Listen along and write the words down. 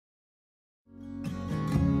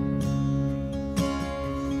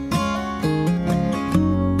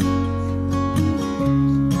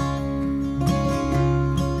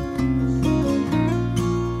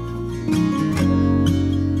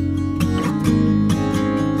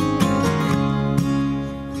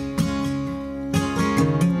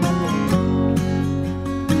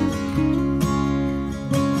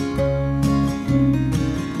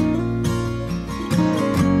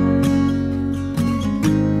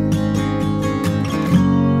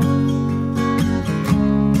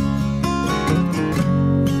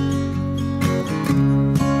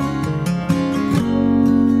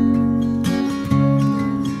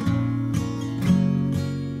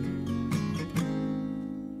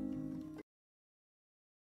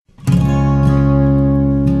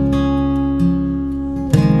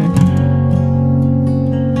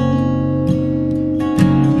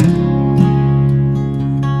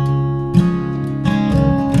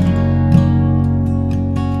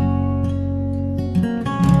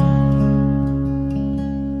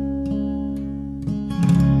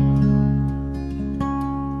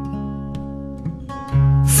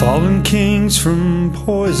Fallen kings from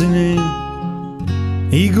poisoning,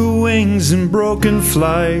 eagle wings and broken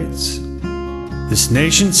flights. This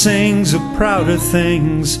nation sings of prouder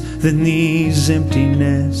things than these empty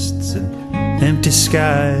nests and empty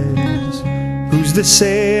skies. Who's to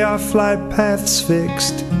say our flight path's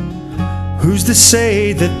fixed? Who's to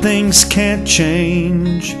say that things can't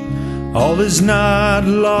change? All is not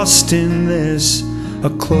lost in this. A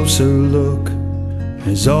closer look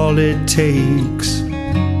is all it takes.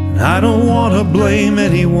 I don't want to blame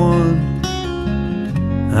anyone.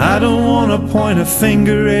 I don't want to point a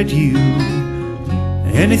finger at you.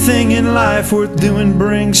 Anything in life worth doing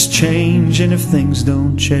brings change, and if things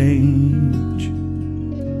don't change,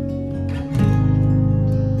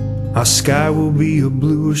 our sky will be a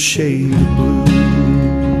bluer shade of blue.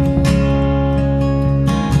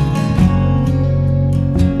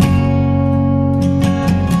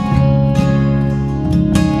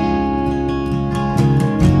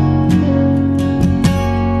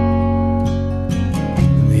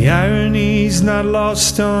 The irony's not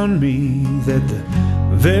lost on me that the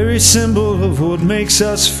very symbol of what makes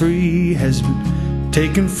us free has been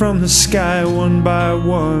taken from the sky one by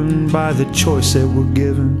one by the choice that we're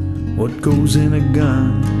given. What goes in a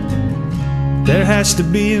gun? There has to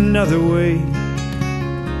be another way.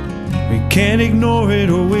 We can't ignore it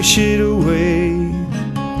or wish it away.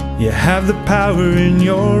 You have the power in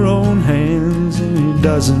your own hands, and it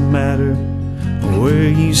doesn't matter where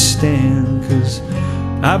you stand, 'cause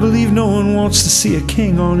I believe no one wants to see a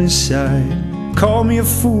king on his side. Call me a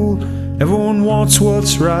fool, everyone wants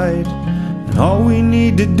what's right, and all we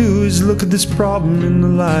need to do is look at this problem in the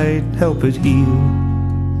light, help it heal,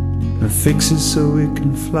 and fix it so it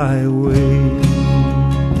can fly away.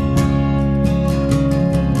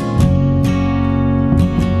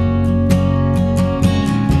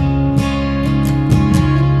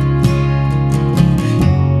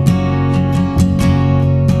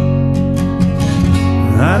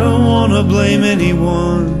 I don't want to blame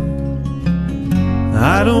anyone.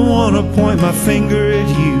 I don't want to point my finger at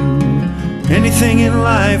you. Anything in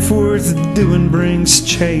life worth doing brings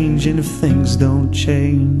change, and if things don't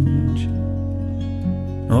change,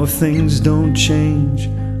 or if things don't change,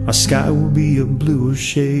 our sky will be a bluer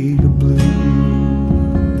shade of blue.